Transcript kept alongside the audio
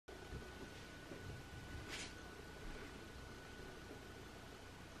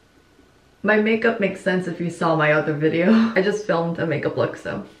My makeup makes sense if you saw my other video. I just filmed a makeup look,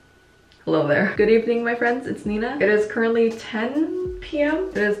 so hello there. Good evening, my friends. It's Nina. It is currently 10 p.m.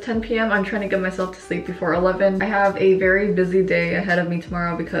 It is 10 p.m. I'm trying to get myself to sleep before 11. I have a very busy day ahead of me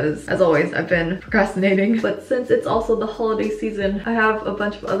tomorrow because, as always, I've been procrastinating. But since it's also the holiday season, I have a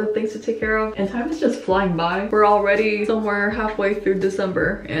bunch of other things to take care of, and time is just flying by. We're already somewhere halfway through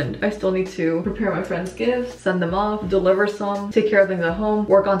December, and I still need to prepare my friends' gifts, send them off, deliver some, take care of things at home,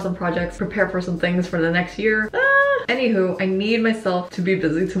 work on some projects, prepare for some things for the next year. Anywho, I need myself to be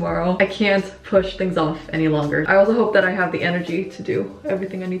busy tomorrow. I can't push things off any longer. I also hope that I have the energy to do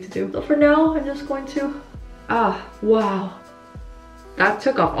everything I need to do. So for now, I'm just going to... wow. That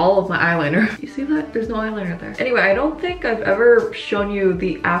took off all of my eyeliner. You see that? There's no eyeliner there. Anyway, I don't think I've ever shown you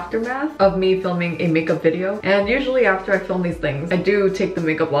the aftermath of me filming a makeup video. And usually after I film these things, I do take the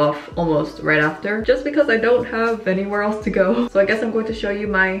makeup off almost right after, just because I don't have anywhere else to go. So I guess I'm going to show you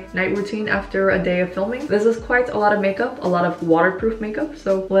my night routine after a day of filming. This is quite a lot of makeup, a lot of waterproof makeup.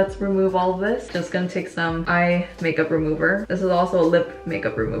 So let's remove all of this. Just gonna take some eye makeup remover. This is also a lip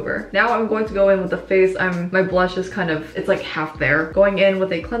makeup remover. Now I'm going to go in with the face. My blush is kind of, it's like half there. Going in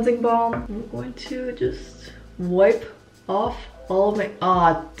with a cleansing balm. We're going to just wipe off all of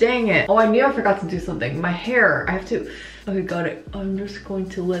my, dang it. Oh, I knew I forgot to do something. My hair, I have to, okay, got it. I'm just going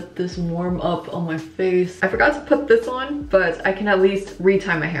to let this warm up on my face. I forgot to put this on, but I can at least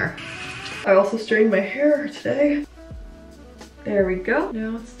re-tie my hair. I also straightened my hair today. There we go.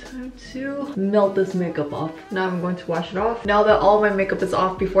 Now it's time to melt this makeup off. Now I'm going to wash it off. Now that all my makeup is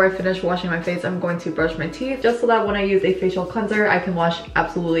off, before I finish washing my face, I'm going to brush my teeth just so that when I use a facial cleanser, I can wash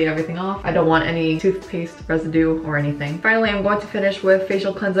absolutely everything off. I don't want any toothpaste residue or anything. Finally, I'm going to finish with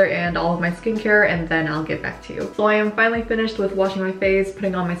facial cleanser and all of my skincare, and then I'll get back to you. So I am finally finished with washing my face,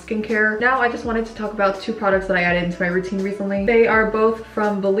 putting on my skincare. Now I just wanted to talk about two products that I added into my routine recently. They are both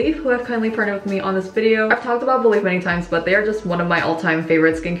from Belif, who have kindly partnered with me on this video. I've talked about Belif many times, but they are just one of my all-time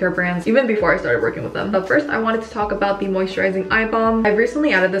favorite skincare brands, even before I started working with them. But first, I wanted to talk about the Moisturizing Eye Balm. I've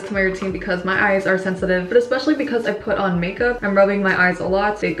recently added this to my routine because my eyes are sensitive, but especially because I put on makeup. I'm rubbing my eyes a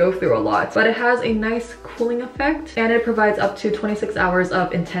lot. They go through a lot, but it has a nice cooling effect, and it provides up to 26 hours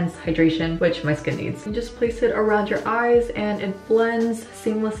of intense hydration, which my skin needs. You just place it around your eyes and it blends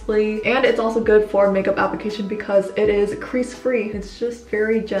seamlessly, and it's also good for makeup application because it is crease-free. It's just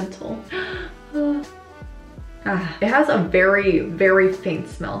very gentle. It has a very, very faint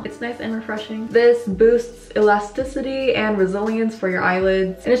smell. It's nice and refreshing. This boosts elasticity and resilience for your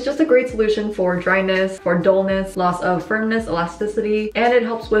eyelids. And it's just a great solution for dryness, for dullness, loss of firmness, elasticity, and it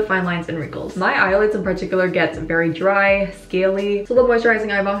helps with fine lines and wrinkles. My eyelids in particular get very dry, scaly, so the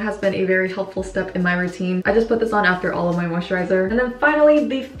Moisturizing Eye Balm has been a very helpful step in my routine. I just put this on after all of my moisturizer. And then finally,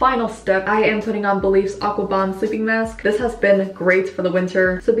 the final step, I am putting on Belif's Aqua Bomb Sleeping Mask. This has been great for the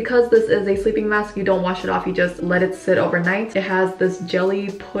winter. So because this is a sleeping mask, you don't wash it off, you just let it sit overnight. It has this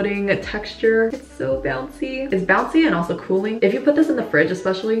jelly pudding texture. It's so bouncy. It's bouncy and also cooling. If you put this in the fridge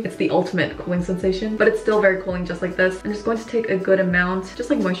especially, it's the ultimate cooling sensation, but it's still very cooling just like this. I'm just going to take a good amount, just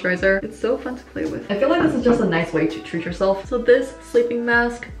like moisturizer. It's so fun to play with. I feel like this is just a nice way to treat yourself. So this sleeping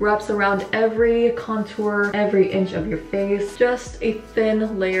mask wraps around every contour, every inch of your face. Just a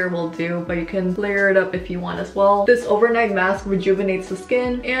thin layer will do, but you can layer it up if you want as well. This overnight mask rejuvenates the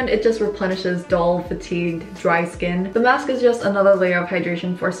skin, and it just replenishes dull, fatigued, dry skin. The mask is just another layer of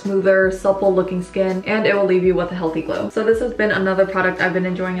hydration for smoother, supple looking skin, and it will leave you with a healthy glow. So this has been another product I've been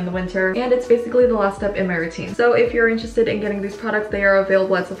enjoying in the winter, and it's basically the last step in my routine. So if you're interested in getting these products, they are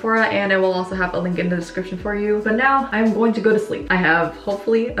available at Sephora, and I will also have a link in the description for you. But now I'm going to go to sleep. I have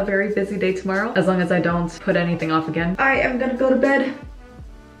hopefully a very busy day tomorrow, as long as I don't put anything off again. I am gonna go to bed.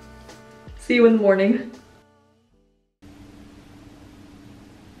 See you in the morning.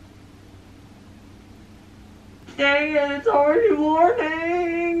 Dang it, it's already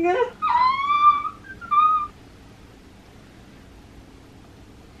morning!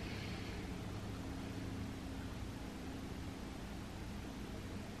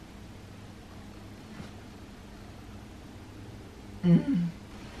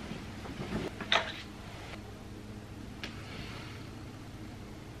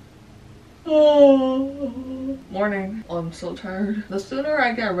 Oh, morning. Oh, I'm so tired. The sooner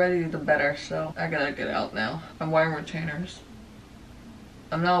I get ready, the better, so I gotta get out now. I'm wearing retainers.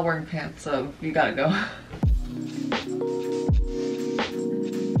 I'm not wearing pants, so you gotta go.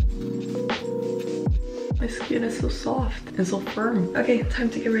 My skin is so soft and so firm. Okay, time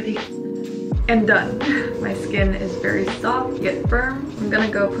to get ready. And done. My skin is very soft yet firm. I'm gonna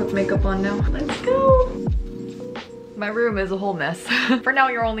go put makeup on now. Let's go. My room is a whole mess. For now,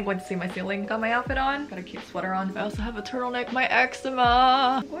 you're only going to see my ceiling. Got my outfit on. Got a cute sweater on. I also have a turtleneck, my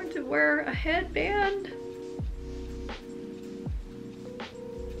eczema. I'm going to wear a headband.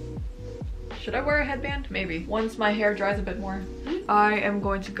 Should I wear a headband? Maybe. Once my hair dries a bit more. I am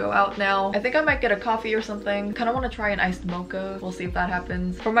going to go out now. I think I might get a coffee or something. Kind of want to try an iced mocha. We'll see if that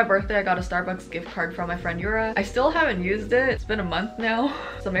happens. For my birthday, I got a Starbucks gift card from my friend Yura. I still haven't used it. It's been a month now.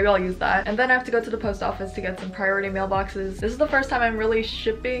 So maybe I'll use that. And then I have to go to the post office to get some priority mailboxes. This is the first time I'm really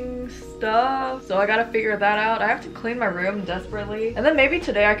shipping stuff. So I gotta figure that out. I have to clean my room desperately. And then maybe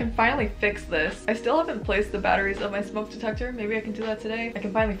today I can finally fix this. I still haven't placed the batteries of my smoke detector. Maybe I can do that today. I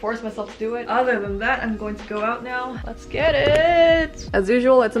can finally force myself to do it. Other than that, I'm going to go out now. Let's get it! As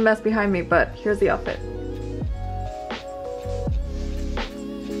usual, it's a mess behind me, but here's the outfit.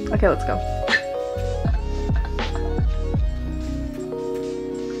 Okay, let's go.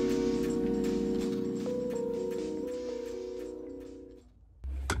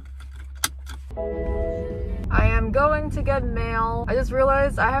 I am going to get mail. I just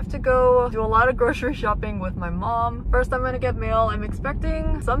realized I have to go do a lot of grocery shopping with my mom. First, I'm gonna get mail. I'm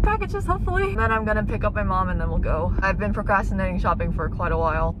expecting some packages, hopefully. Then I'm gonna pick up my mom and then we'll go. I've been procrastinating shopping for quite a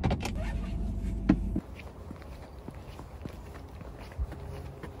while.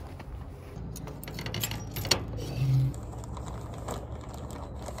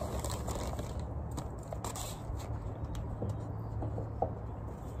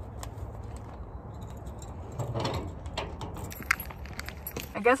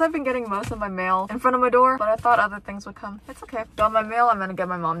 I guess I've been getting most of my mail in front of my door, but I thought other things would come. It's okay. Got my mail, I'm gonna get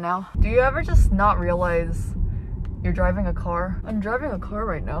my mom now. Do you ever just not realize you're driving a car? I'm driving a car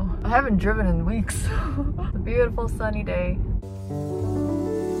right now. I haven't driven in weeks. It's a beautiful sunny day.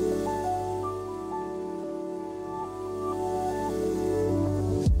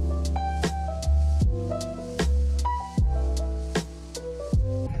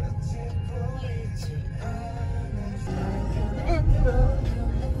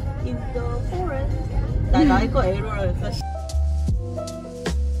 나 이거 에러였어.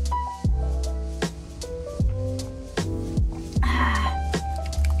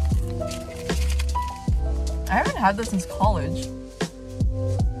 I haven't had this since college.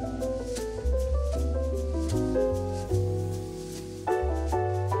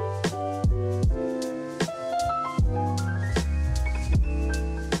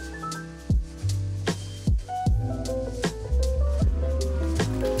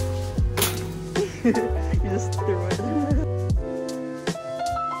 You just threw it.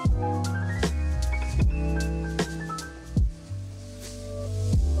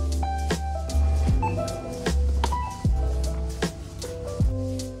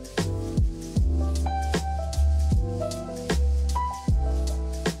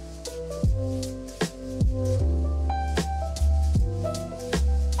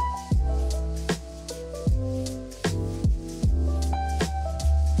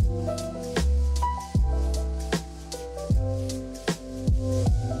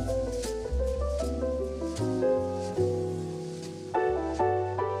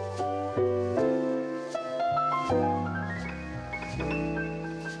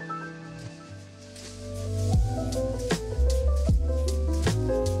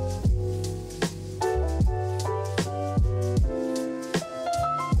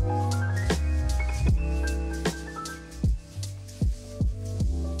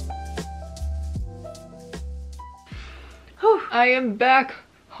 I am back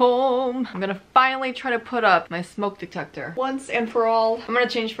home. I'm gonna finally try to put up my smoke detector once and for all. I'm gonna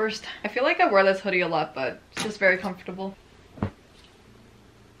change first. I feel like I wear this hoodie a lot, but it's just very comfortable.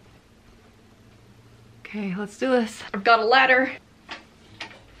 Okay, let's do this. I've got a ladder.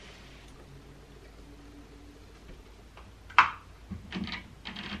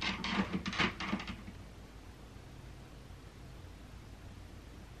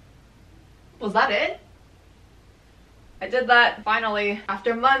 Was that it? I did that finally.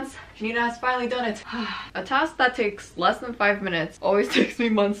 After months, Nina has finally done it. A task that takes less than 5 minutes always takes me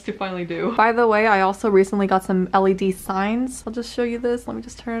months to finally do. By the way, I also recently got some LED signs. I'll just show you this. Let me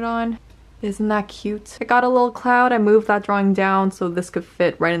just turn it on. Isn't that cute? I got a little cloud. I moved that drawing down so this could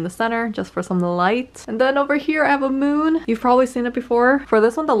fit right in the center just for some light. And then over here I have a moon. You've probably seen it before. For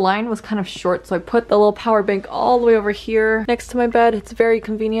this one the line was kind of short, so I put the little power bank all the way over here next to my bed. It's very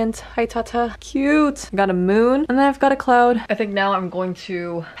convenient. Hi Tata. Cute. I got a moon and then I've got a cloud. I think now I'm going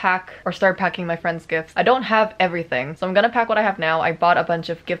to pack or start packing my friends' gifts. I don't have everything, so I'm gonna pack what I have now. I bought a bunch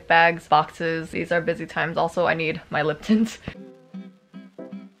of gift bags, boxes. These are busy times. Also, I need my lip tint.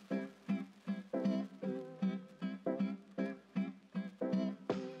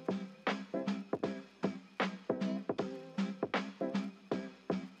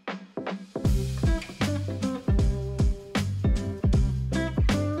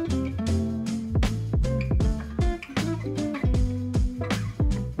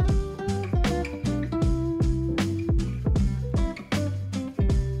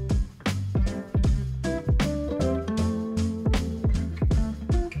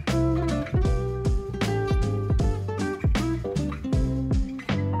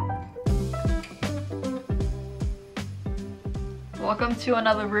 welcome to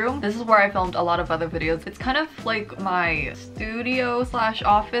another room. This is where I filmed a lot of other videos. It's kind of like my studio slash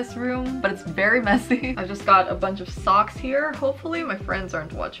office room, but it's very messy. I've just got a bunch of socks here. Hopefully my friends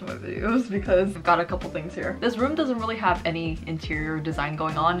aren't watching my videos because I've got a couple things here. This room doesn't really have any interior design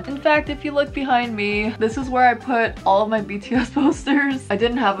going on. In fact, if you look behind me, this is where I put all of my BTS posters. I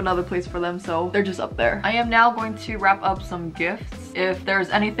didn't have another place for them, so they're just up there. I am now going to wrap up some gifts. If there's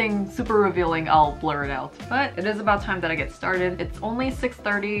anything super revealing, I'll blur it out. But it is about time that I get started. It's only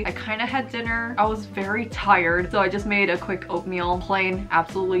 6:30. I kind of had dinner. I was very tired, so I just made a quick oatmeal. Plain,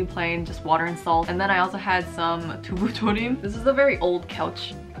 absolutely plain, just water and salt. And then I also had some tubutorim. This is a very old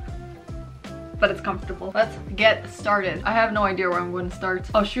couch, but it's comfortable. Let's get started. I have no idea where I'm going to start.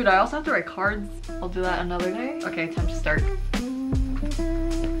 Oh shoot, I also have to write cards. I'll do that another day. Okay, time to start.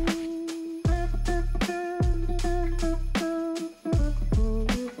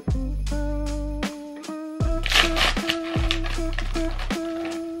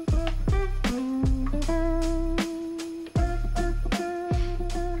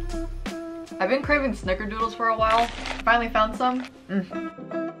 I've been craving snickerdoodles for a while. Finally found some.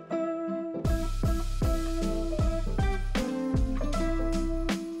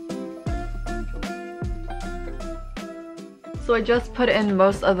 So I just put in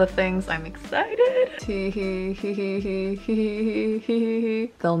most of the things. I'm excited.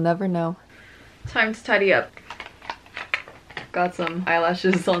 They'll never know. Time to tidy up. Got some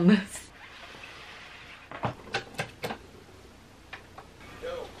eyelashes on this.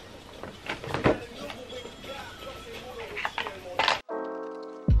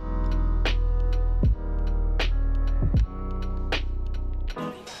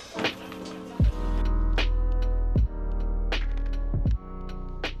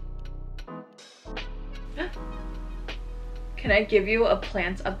 Can I give you a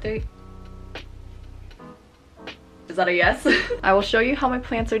plant update? Is that a yes? I will show you how my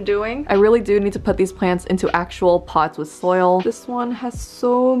plants are doing. I really do need to put these plants into actual pots with soil. This one has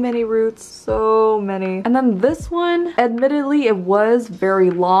so many roots, so many. And then this one, admittedly, it was very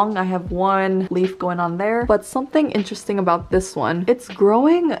long. I have one leaf going on there, but something interesting about this one, it's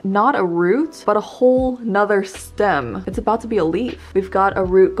growing not a root, but a whole nother stem. It's about to be a leaf. We've got a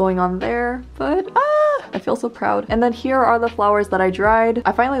root going on there, but I feel so proud. And then here are the flowers that I dried.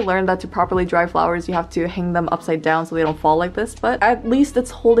 I finally learned that to properly dry flowers, you have to hang them upside down so they don't fall like this, but at least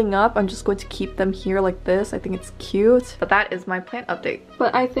it's holding up. I'm just going to keep them here like this. I think it's cute. But that is my plant update.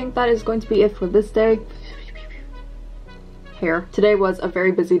 But I think that is going to be it for this day. Hair. Today was a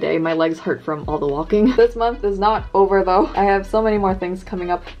very busy day. My legs hurt from all the walking. This month is not over though. I have so many more things coming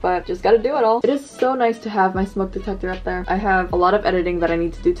up, but just gotta do it all. It is so nice to have my smoke detector up there. I have a lot of editing that I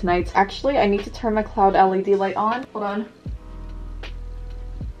need to do tonight. Actually, I need to turn my cloud LED light on. Hold on.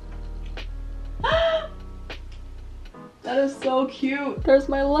 That is so cute. There's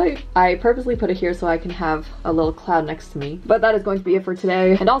my light. I purposely put it here so I can have a little cloud next to me. But that is going to be it for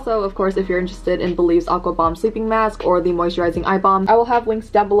today. And also, of course, if you're interested in Belif's Aqua Bomb Sleeping Mask or the Moisturizing Eye Balm, I will have links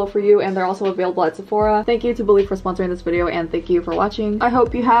down below for you, and they're also available at Sephora. Thank you to Belif for sponsoring this video, and thank you for watching. I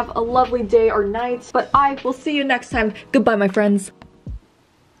hope you have a lovely day or night, but I will see you next time. Goodbye, my friends.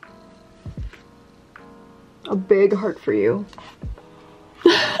 A big heart for you.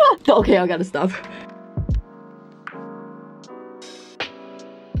 Okay, I gotta stop.